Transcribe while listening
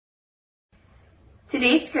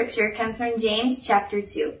Today's scripture comes from James chapter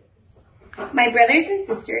 2. My brothers and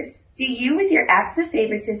sisters, do you with your acts of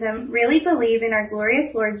favoritism really believe in our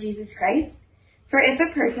glorious Lord Jesus Christ? For if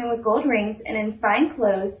a person with gold rings and in fine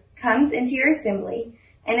clothes comes into your assembly,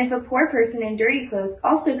 and if a poor person in dirty clothes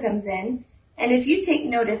also comes in, and if you take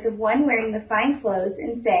notice of one wearing the fine clothes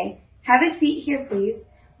and say, "Have a seat here, please,"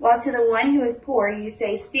 while to the one who is poor you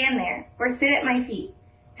say, "Stand there," or "Sit at my feet,"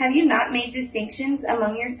 have you not made distinctions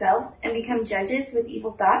among yourselves and become judges with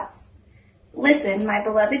evil thoughts? Listen, my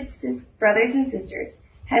beloved brothers and sisters,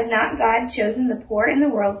 has not God chosen the poor in the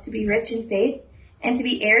world to be rich in faith and to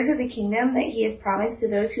be heirs of the kingdom that he has promised to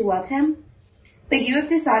those who love him? But you have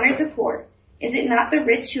dishonored the poor. Is it not the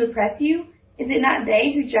rich who oppress you? Is it not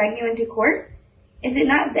they who drag you into court? Is it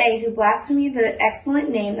not they who blaspheme the excellent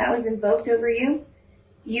name that was invoked over you?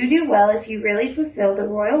 You do well if you really fulfill the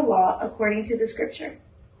royal law according to the scripture.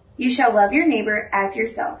 You shall love your neighbor as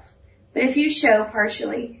yourself. But if you show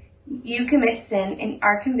partially, you commit sin and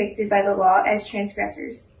are convicted by the law as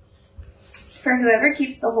transgressors. For whoever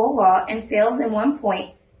keeps the whole law and fails in one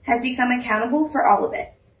point has become accountable for all of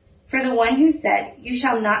it. For the one who said, "You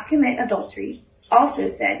shall not commit adultery," also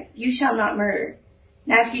said, "You shall not murder."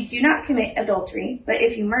 Now if you do not commit adultery, but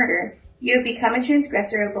if you murder, you have become a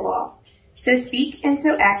transgressor of the law. So speak and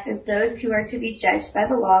so act as those who are to be judged by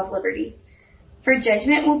the law of liberty. For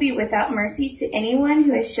judgment will be without mercy to anyone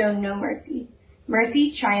who has shown no mercy.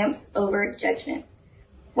 Mercy triumphs over judgment.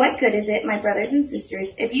 What good is it, my brothers and sisters,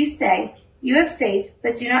 if you say, "You have faith,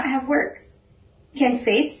 but do not have works"? Can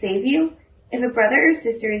faith save you? If a brother or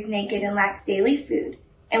sister is naked and lacks daily food,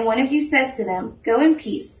 and one of you says to them, "Go in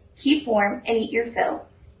peace, keep warm, and eat your fill,"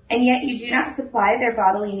 and yet you do not supply their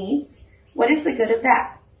bodily needs, what is the good of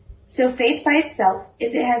that? So faith by itself,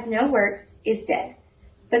 if it has no works, is dead.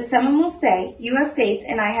 But someone will say, "You have faith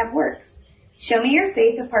and I have works." Show me your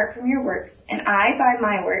faith apart from your works, and I, by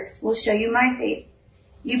my works, will show you my faith.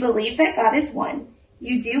 You believe that God is one.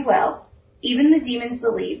 You do well. Even the demons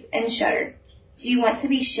believe and shudder. Do you want to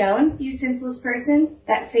be shown, you senseless person,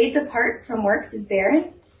 that faith apart from works is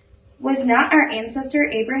barren? Was not our ancestor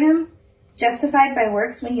Abraham justified by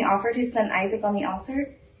works when he offered his son Isaac on the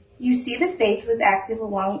altar? You see the faith was active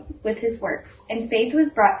along with his works, and faith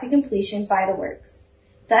was brought to completion by the works.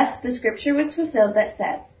 Thus the scripture was fulfilled that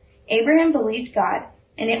says, "Abraham believed God,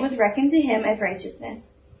 and it was reckoned to him as righteousness,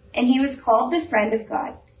 and he was called the friend of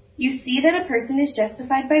God." You see that a person is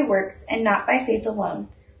justified by works and not by faith alone.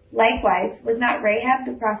 Likewise, was not Rahab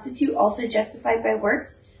the prostitute also justified by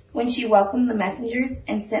works when she welcomed the messengers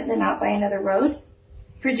and sent them out by another road?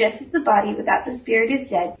 For just as the body without the spirit is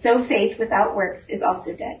dead, so faith without works is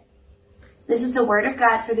also dead. This is the word of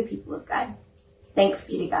God for the people of God. Thanks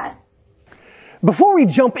be to God. Before we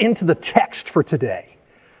jump into the text for today,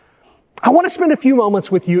 I want to spend a few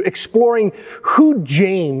moments with you exploring who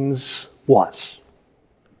James was,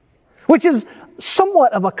 which is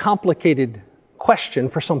somewhat of a complicated question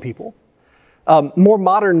for some people. More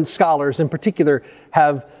modern scholars in particular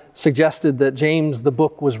have suggested that James, the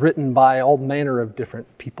book, was written by all manner of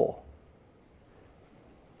different people.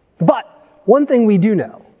 But one thing we do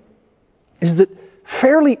know is that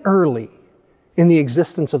fairly early in the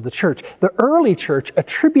existence of the church, the early church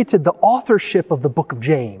attributed the authorship of the book of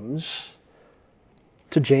James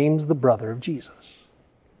to James, the brother of Jesus.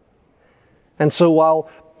 And so while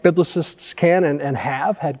biblicists can and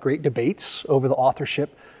have had great debates over the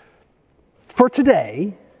authorship, for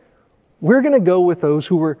today, we're going to go with those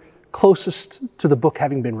who were closest to the book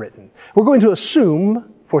having been written. We're going to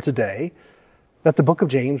assume for today that the book of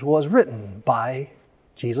James was written by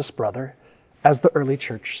Jesus' brother, as the early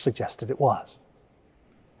church suggested it was.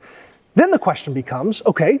 Then the question becomes,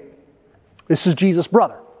 okay, this is Jesus'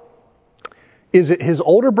 brother. Is it his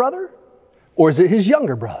older brother or is it his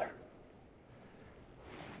younger brother?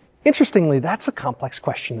 Interestingly, that's a complex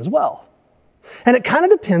question as well. And it kind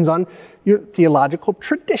of depends on your theological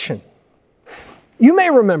tradition. You may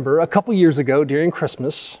remember a couple years ago during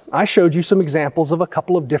Christmas, I showed you some examples of a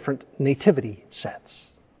couple of different nativity sets.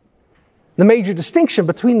 The major distinction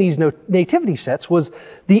between these nativity sets was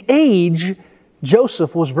the age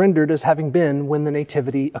Joseph was rendered as having been when the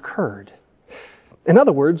nativity occurred. In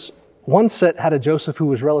other words, one set had a Joseph who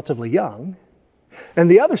was relatively young, and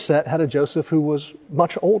the other set had a Joseph who was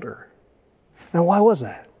much older. Now, why was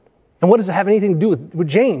that? And what does it have anything to do with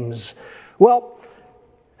James? Well,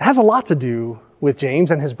 it has a lot to do with James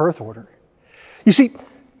and his birth order. You see,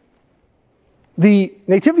 the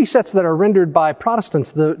nativity sets that are rendered by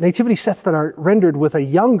Protestants, the nativity sets that are rendered with a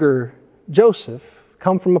younger Joseph,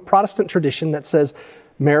 come from a Protestant tradition that says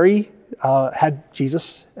Mary had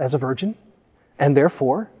Jesus as a virgin, and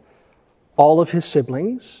therefore all of his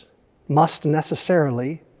siblings must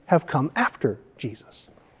necessarily have come after Jesus.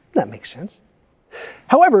 That makes sense.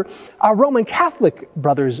 However, our Roman Catholic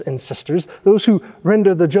brothers and sisters, those who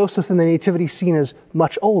render the Joseph in the Nativity scene as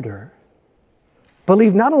much older,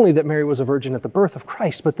 believe not only that Mary was a virgin at the birth of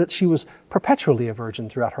Christ, but that she was perpetually a virgin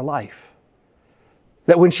throughout her life.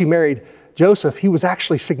 That when she married Joseph, he was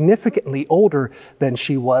actually significantly older than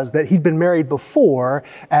she was, that he'd been married before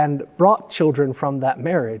and brought children from that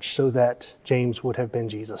marriage, so that James would have been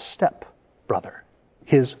Jesus' step-brother,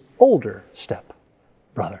 his older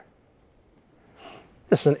step-brother.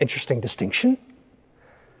 This is an interesting distinction.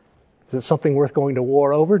 Is it something worth going to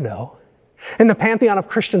war over? No. In the pantheon of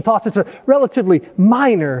Christian thoughts, it's a relatively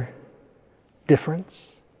minor difference.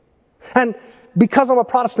 And because I'm a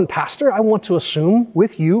Protestant pastor, I want to assume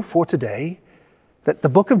with you for today that the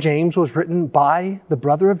book of James was written by the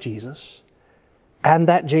brother of Jesus, and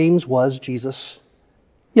that James was Jesus'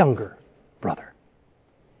 younger brother.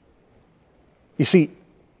 You see,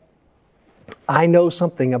 I know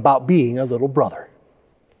something about being a little brother.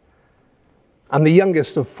 I'm the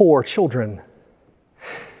youngest of 4 children.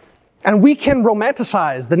 And we can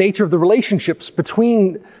romanticize the nature of the relationships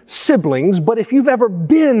between siblings, but if you've ever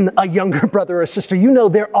been a younger brother or sister, you know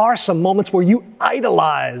there are some moments where you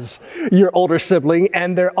idolize your older sibling,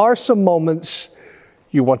 and there are some moments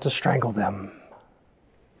you want to strangle them.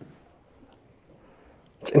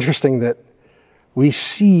 It's interesting that we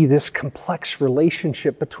see this complex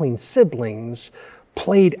relationship between siblings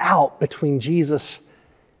played out between Jesus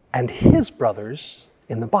and his brothers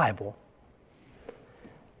in the Bible.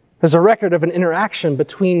 There's a record of an interaction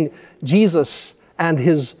between Jesus and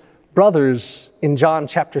his brothers in John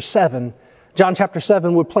chapter 7. John chapter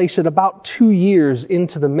 7 would place it about 2 years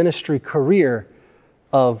into the ministry career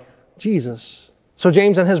of Jesus. So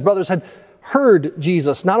James and his brothers had heard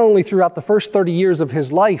Jesus not only throughout the first 30 years of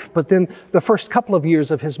his life, but then the first couple of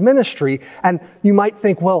years of his ministry. And you might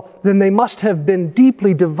think, well, then they must have been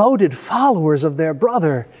deeply devoted followers of their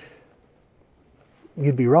brother.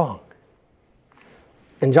 You'd be wrong.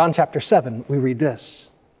 In John chapter 7, we read this.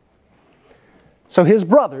 So his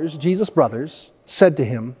brothers, Jesus' brothers, said to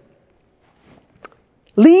him,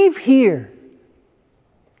 leave here.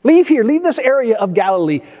 Leave this area of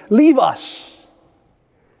Galilee. Leave us.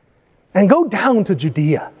 And go down to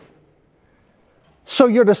Judea, so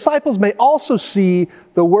your disciples may also see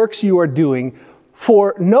the works you are doing.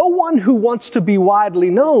 For no one who wants to be widely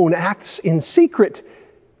known acts in secret.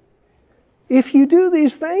 If you do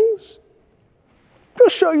these things, go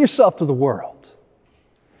show yourself to the world.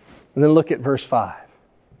 And then look at verse 5.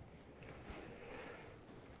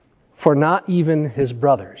 For not even his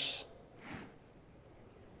brothers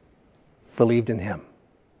believed in him.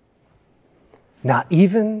 Not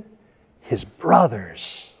even his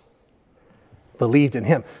brothers believed in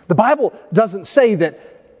him. The Bible doesn't say that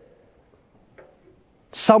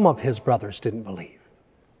some of his brothers didn't believe.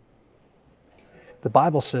 The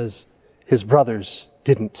Bible says his brothers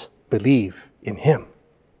didn't believe in him.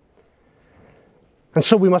 And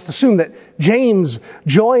so we must assume that James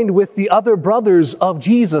joined with the other brothers of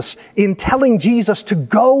Jesus in telling Jesus to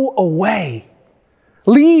go away.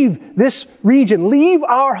 Leave this region. Leave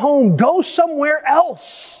our home. Go somewhere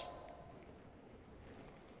else.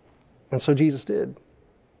 And so Jesus did.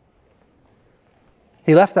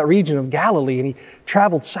 He left that region of Galilee and he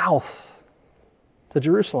traveled south to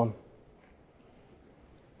Jerusalem,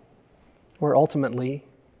 where ultimately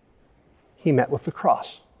he met with the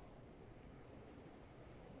cross.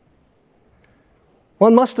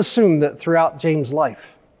 One must assume that throughout James' life,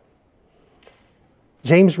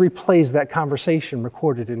 James replays that conversation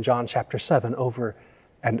recorded in John chapter 7 over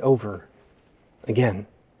and over again.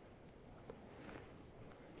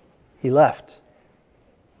 He left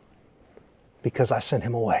because I sent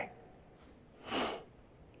him away.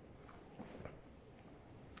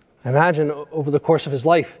 I imagine over the course of his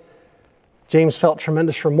life, James felt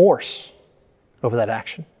tremendous remorse over that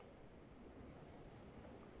action.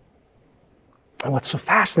 And what's so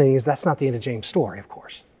fascinating is that's not the end of James' story, of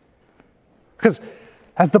course. Because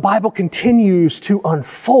as the Bible continues to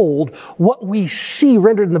unfold, what we see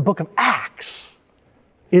rendered in the book of Acts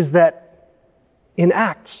is that in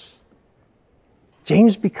Acts,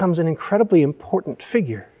 James becomes an incredibly important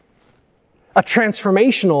figure, a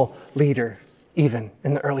transformational leader even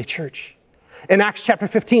in the early church. In Acts chapter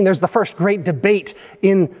 15, there's the first great debate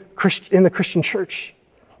in the Christian church.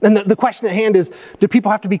 And the question at hand is, do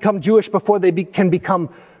people have to become Jewish before they can become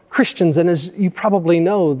Christians? And as you probably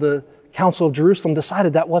know, the Council of Jerusalem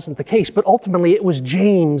decided that wasn't the case. But ultimately, it was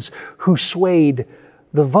James who swayed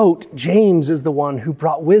the vote. James is the one who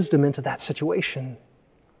brought wisdom into that situation.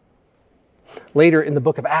 Later in the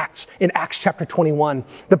book of Acts, in Acts chapter 21,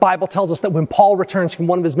 the Bible tells us that when Paul returns from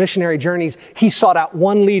one of his missionary journeys, he sought out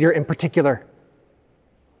one leader in particular,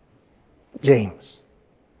 James.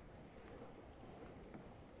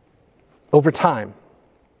 Over time,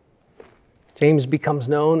 James becomes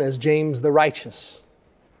known as James the Righteous,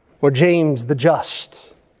 or James the Just.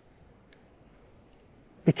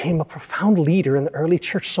 Became a profound leader in the early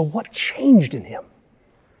church. So what changed in him?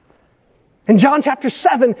 In John chapter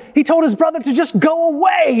 7, he told his brother to just go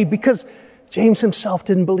away because James himself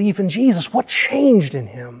didn't believe in Jesus. What changed in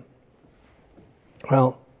him?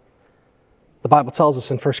 Well, the Bible tells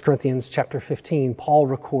us in 1 Corinthians chapter 15, Paul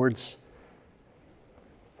records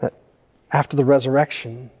that after the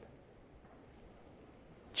resurrection,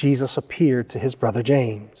 Jesus appeared to his brother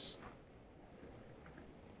James.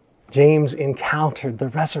 James encountered the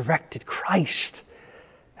resurrected Christ,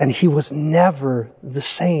 and he was never the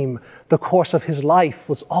same. The course of his life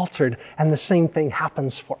was altered, and the same thing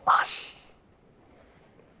happens for us.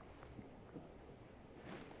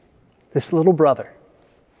 This little brother,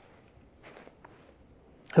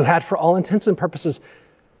 who had for all intents and purposes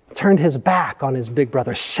turned his back on his big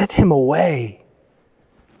brother, sent him away.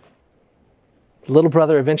 The little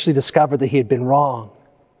brother eventually discovered that he had been wrong.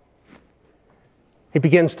 He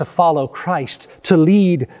begins to follow Christ, to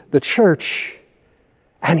lead the church.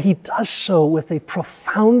 And he does so with a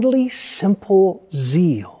profoundly simple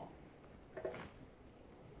zeal.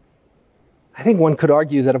 I think one could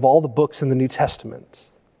argue that of all the books in the New Testament,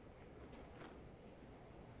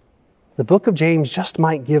 the book of James just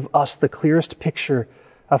might give us the clearest picture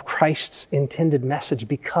of Christ's intended message,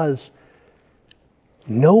 because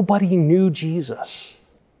nobody knew Jesus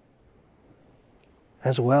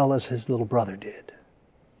as well as his little brother did.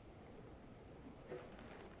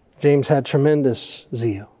 James had tremendous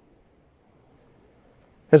zeal.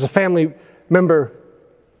 As a family member,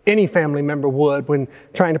 any family member would when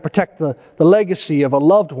trying to protect the legacy of a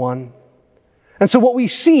loved one. And so what we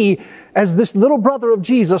see as this little brother of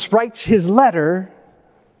Jesus writes his letter,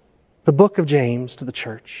 the book of James, to the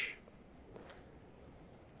church,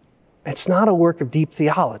 it's not a work of deep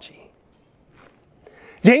theology.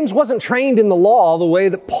 James wasn't trained in the law the way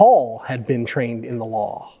that Paul had been trained in the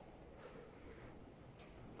law.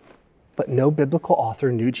 But no biblical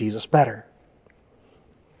author knew Jesus better.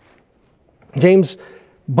 James'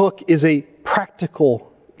 book is a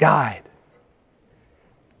practical guide.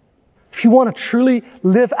 If you want to truly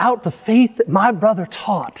live out the faith that my brother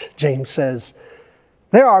taught, James says,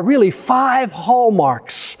 there are really 5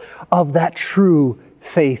 hallmarks of that true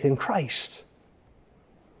faith in Christ.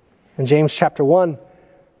 In James chapter 1,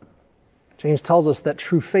 James tells us that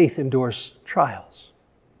true faith endures trials.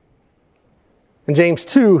 In James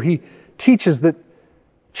 2, he teaches that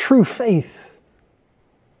true faith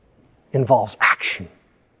involves action.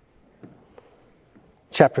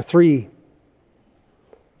 Chapter 3,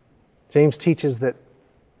 James teaches that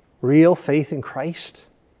real faith in Christ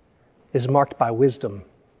is marked by wisdom,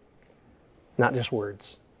 not just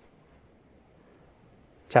words.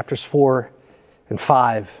 Chapters 4 and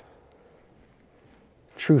 5,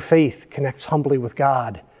 true faith connects humbly with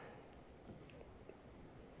God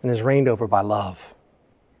and is reigned over by love.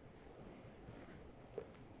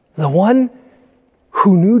 The one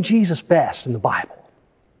who knew Jesus best in the Bible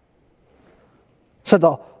said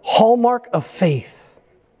the hallmark of faith,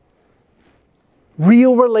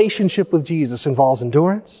 real relationship with Jesus, involves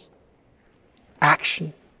endurance,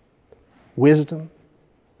 action, wisdom,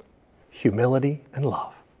 humility, and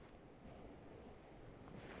love.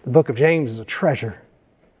 The book of James is a treasure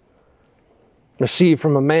received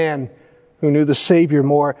from a man who knew the Savior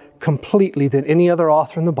more completely than any other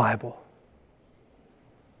author in the Bible.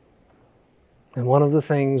 And one of the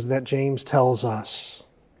things that James tells us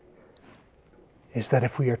is that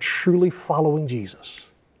if we are truly following Jesus,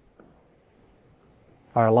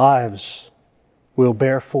 our lives will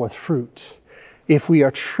bear forth fruit. If we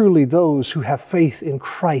are truly those who have faith in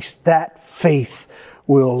Christ, that faith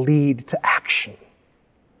will lead to action.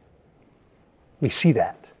 We see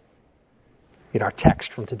that in our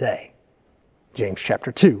text from today, James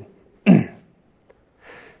chapter 2.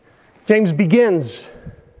 James begins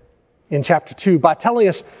in chapter 2 by telling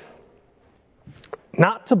us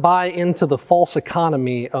not to buy into the false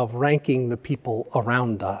economy of ranking the people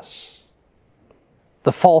around us,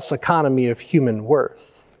 the false economy of human worth.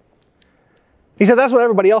 He said that's what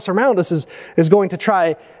everybody else around us is going to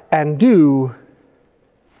try and do,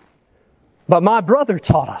 but my brother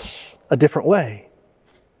taught us a different way.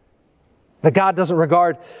 That God doesn't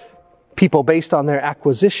regard people based on their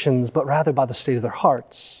acquisitions, but rather by the state of their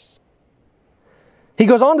hearts. He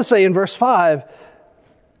goes on to say in verse 5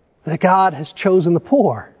 that God has chosen the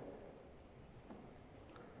poor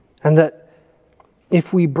And that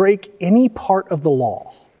if we break any part of the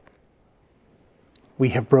law, we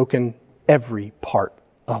have broken every part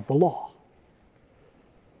of the law.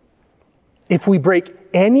 If we break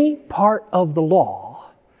any part of the law,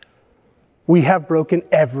 we have broken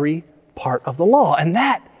every part of the law. And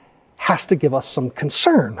that has to give us some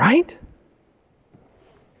concern, right?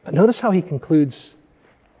 But notice how he concludes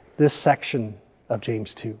this section of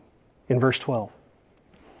James 2 in verse 12.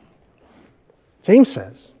 James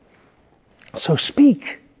says, so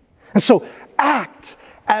speak, and so act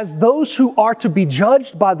as those who are to be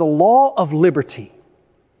judged by the law of liberty.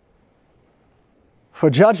 For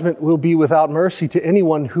judgment will be without mercy to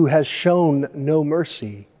anyone who has shown no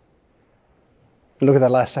mercy. Look at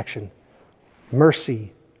that last section.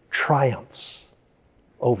 Mercy triumphs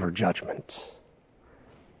over judgment.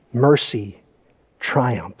 Mercy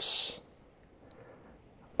triumphs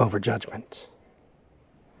over judgment.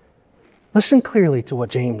 Listen clearly to what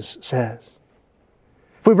James says.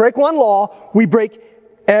 If we break one law, we break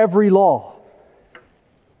every law.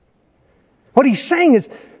 What he's saying is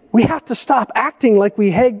we have to stop acting like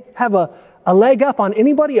we have a leg up on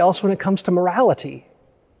anybody else when it comes to morality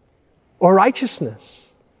or righteousness.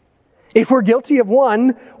 If we're guilty of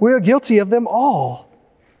one, we're guilty of them all.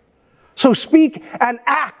 So speak and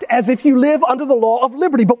act as if you live under the law of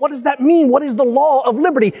liberty. But what does that mean? What is the law of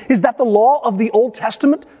liberty? Is that the law of the Old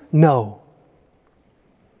Testament? No.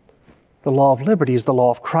 The law of liberty is the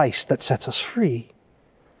law of Christ that sets us free.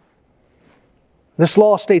 This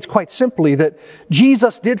law states quite simply that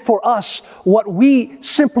Jesus did for us what we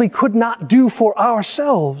simply could not do for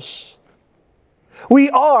ourselves.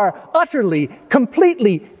 We are utterly,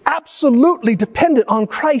 completely, absolutely dependent on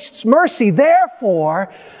Christ's mercy.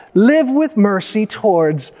 Therefore, live with mercy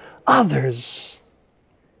towards others.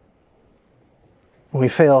 When we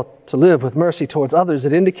fail to live with mercy towards others,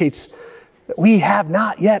 it indicates that we have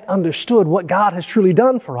not yet understood what God has truly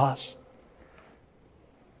done for us.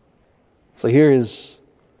 So here is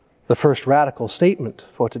the first radical statement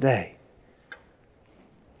for today.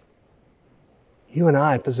 You and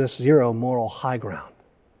I possess zero moral high ground.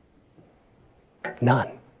 None.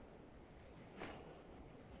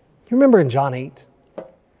 You remember in John 8,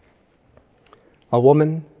 a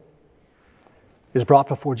woman is brought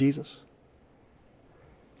before Jesus.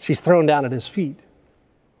 She's thrown down at his feet.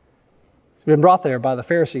 She's been brought there by the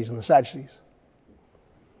Pharisees and the Sadducees.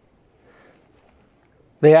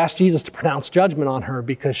 They asked Jesus to pronounce judgment on her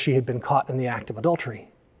because she had been caught in the act of adultery.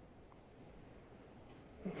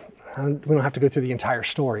 And we don't have to go through the entire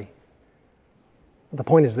story. The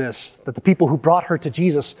point is this, that the people who brought her to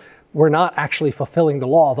Jesus were not actually fulfilling the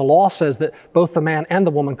law. The law says that both the man and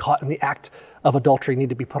the woman caught in the act of adultery need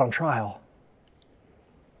to be put on trial.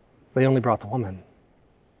 They only brought the woman.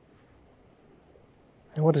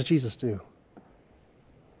 And what does Jesus do?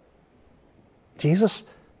 Jesus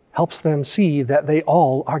helps them see that they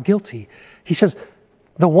all are guilty. He says,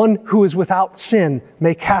 the one who is without sin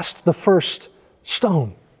may cast the first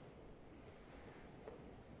stone.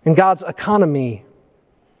 In God's economy,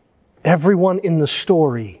 everyone in the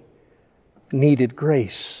story needed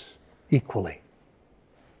grace equally.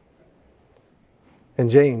 And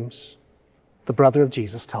James, the brother of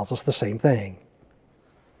Jesus, tells us the same thing.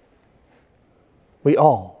 We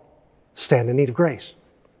all stand in need of grace.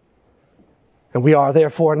 And we are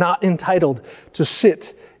therefore not entitled to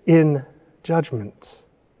sit in judgment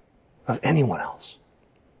of anyone else.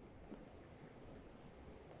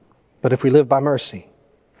 But if we live by mercy,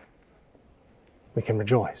 we can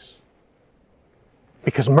rejoice.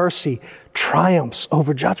 Because mercy triumphs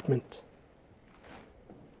over judgment.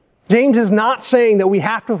 James is not saying that we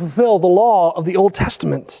have to fulfill the law of the Old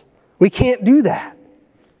Testament. We can't do that.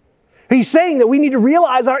 He's saying that we need to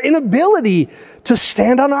realize our inability to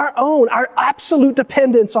stand on our own, our absolute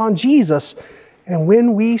dependence on Jesus. And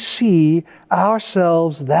when we see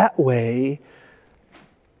ourselves that way,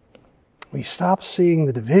 we stop seeing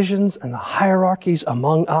the divisions and the hierarchies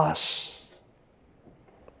among us.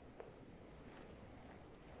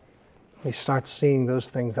 We start seeing those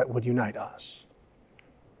things that would unite us.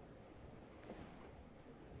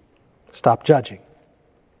 Stop judging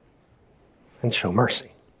and show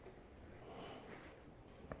mercy.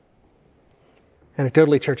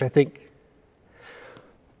 Anecdotally, church, I think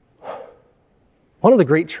one of the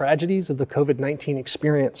great tragedies of the COVID-19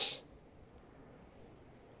 experience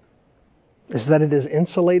is that it has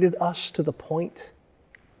insulated us to the point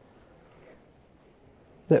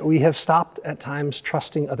that we have stopped at times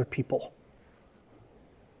trusting other people.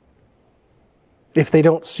 If they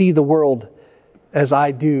don't see the world as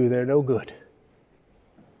I do, they're no good.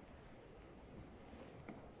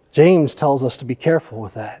 James tells us to be careful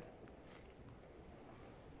with that.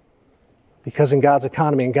 Because in God's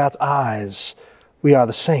economy, in God's eyes, we are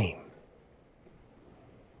the same.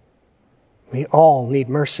 We all need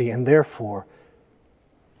mercy and therefore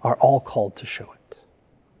are all called to show it.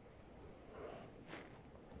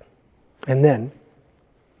 And then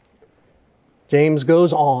James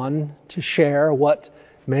goes on to share what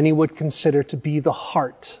many would consider to be the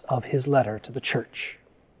heart of his letter to the church.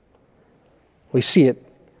 We see it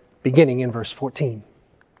beginning in verse 14.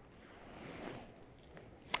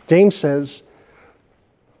 James says,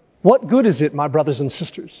 "What good is it, my brothers and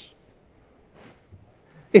sisters,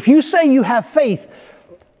 if you say you have faith,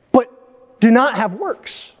 but do not have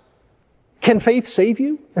works? Can faith save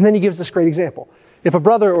you?" And then he gives this great example. If a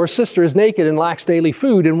brother or sister is naked and lacks daily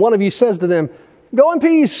food, and one of you says to them, "Go in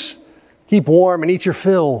peace, keep warm and eat your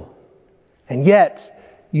fill," and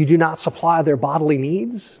yet you do not supply their bodily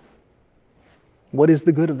needs, what is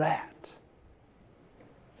the good of that?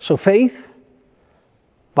 So faith,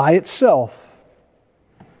 by itself,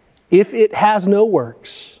 if it has no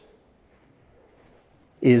works,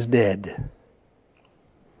 is dead.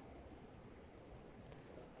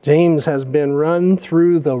 James has been run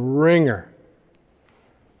through the ringer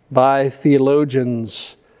by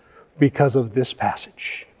theologians because of this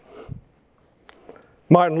passage.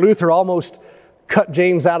 Martin Luther almost cut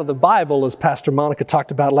James out of the Bible, as Pastor Monica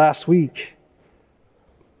talked about last week.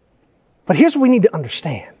 But here's what we need to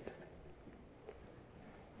understand.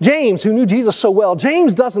 James, who knew Jesus so well,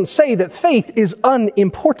 James doesn't say that faith is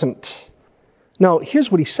unimportant. No,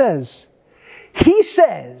 here's what he says. He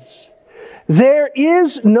says, there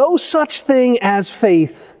is no such thing as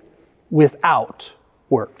faith without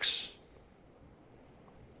works.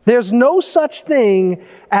 There's no such thing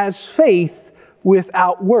as faith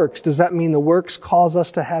without works. Does that mean the works cause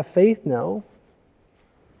us to have faith? No.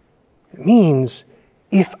 It means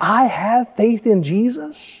if I have faith in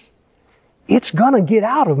Jesus, it's going to get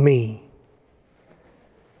out of me.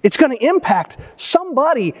 It's going to impact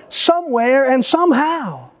somebody, somewhere, and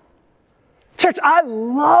somehow. Church, I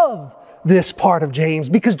love this part of James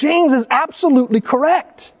because James is absolutely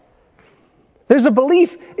correct. There's a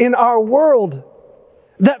belief in our world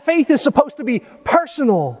that faith is supposed to be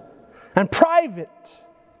personal and private.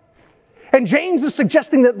 And James is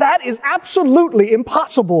suggesting that that is absolutely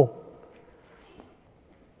impossible.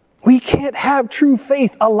 We can't have true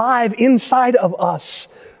faith alive inside of us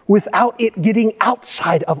without it getting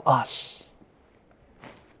outside of us.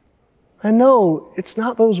 I know it's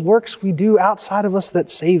not those works we do outside of us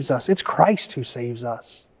that saves us. It's Christ who saves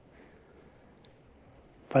us.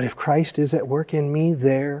 But if Christ is at work in me,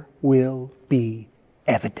 there will be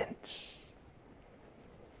evidence.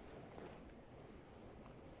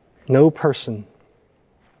 No person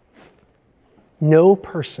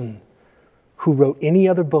who wrote any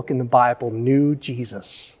other book in the Bible knew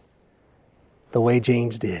Jesus the way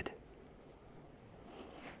James did.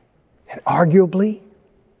 And arguably,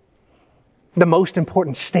 the most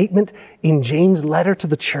important statement in James' letter to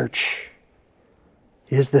the church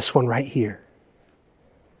is this one right here.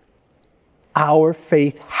 Our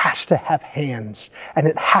faith has to have hands, and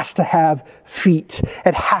it has to have feet.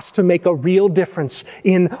 It has to make a real difference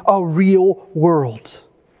in a real world.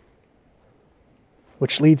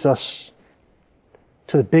 Which leads us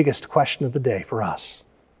to the biggest question of the day for us.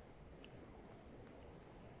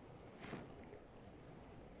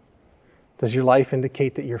 Does your life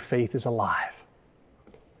indicate that your faith is alive?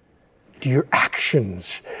 Do your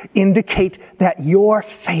actions indicate that your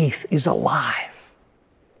faith is alive?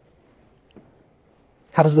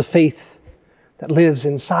 How does the faith that lives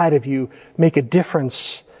inside of you make a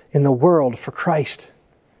difference in the world for Christ?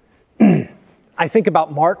 I think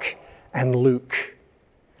about Mark and Luke.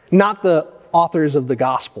 Not the authors of the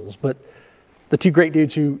Gospels, but the two great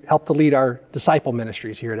dudes who helped to lead our disciple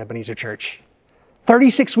ministries here at Ebenezer Church.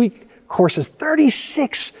 36-week courses,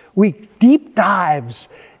 36-week deep dives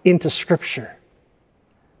into Scripture.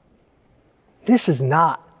 This is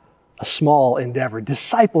not a small endeavor.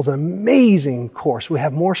 Disciples, an amazing course. We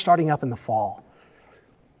have more starting up in the fall.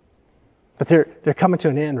 But they're coming to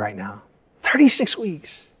an end right now. 36 weeks.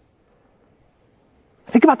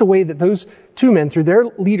 Think about the way that those two men, through their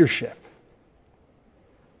leadership,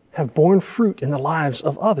 have borne fruit in the lives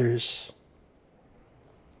of others.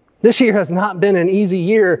 This year has not been an easy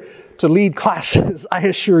year to lead classes, I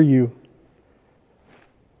assure you.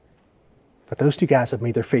 But those two guys have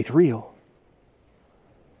made their faith real.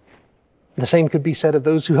 The same could be said of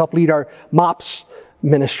those who help lead our MOPS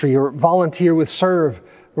ministry or volunteer with Serve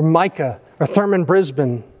or Micah or Thurman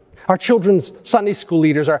Brisbane, our children's Sunday school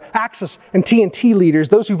leaders, our Access and TNT leaders,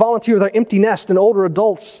 those who volunteer with our Empty Nest and older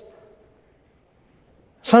adults.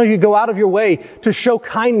 Some of you go out of your way to show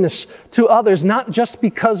kindness to others, not just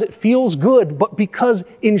because it feels good, but because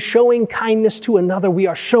in showing kindness to another, we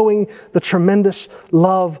are showing the tremendous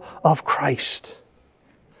love of Christ.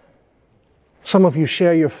 Some of you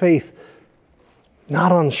share your faith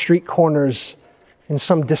not on street corners in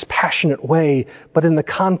some dispassionate way, but in the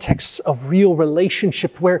context of real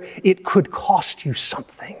relationship where it could cost you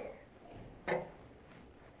something.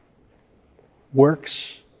 Works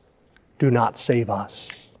do not save us.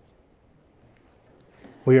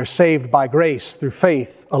 We are saved by grace through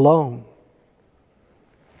faith alone.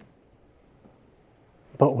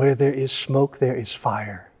 But where there is smoke, there is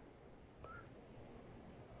fire.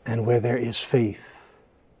 And where there is faith,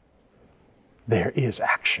 there is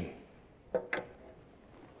action.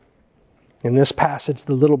 In this passage,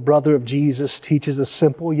 the little brother of Jesus teaches a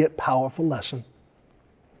simple yet powerful lesson.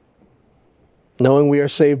 Knowing we are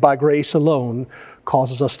saved by grace alone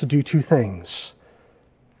causes us to do two things.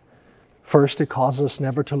 First, it causes us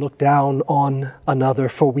never to look down on another,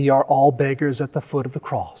 for we are all beggars at the foot of the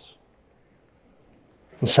cross.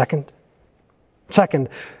 And second,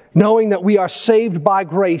 knowing that we are saved by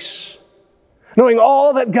grace, knowing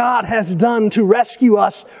all that God has done to rescue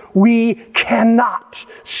us, we cannot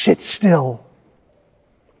sit still.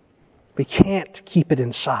 We can't keep it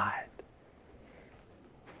inside.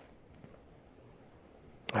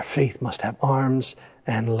 Our faith must have arms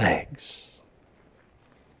and legs.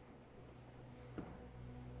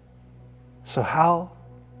 So how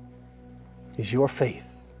is your faith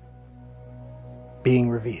being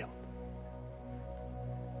revealed?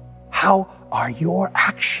 How are your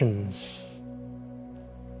actions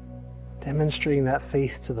demonstrating that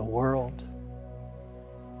faith to the world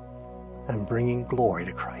and bringing glory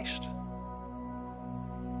to Christ?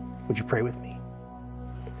 Would you pray with me?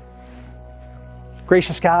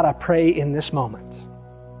 Gracious God, I pray in this moment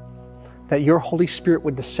that your Holy Spirit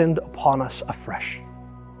would descend upon us afresh.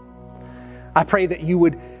 I pray that you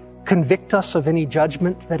would convict us of any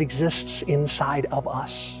judgment that exists inside of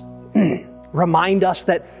us. Remind us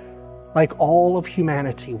that, like all of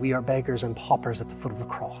humanity, we are beggars and paupers at the foot of the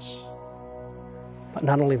cross. But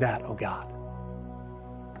not only that, oh God.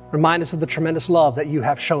 Remind us of the tremendous love that you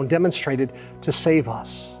have shown, demonstrated to save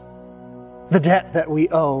us. The debt that we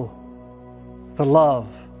owe, the love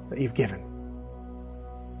that you've given.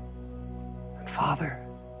 And Father,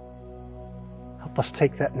 help us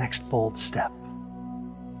take that next bold step.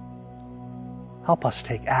 Help us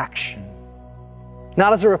take action.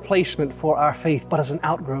 Not as a replacement for our faith, but as an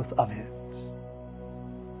outgrowth of it.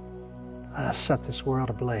 Let us set this world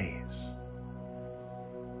ablaze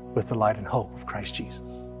with the light and hope of Christ Jesus.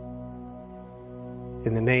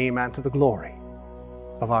 In the name and to the glory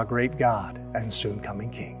of our great God and soon coming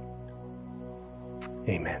King.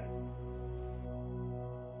 Amen.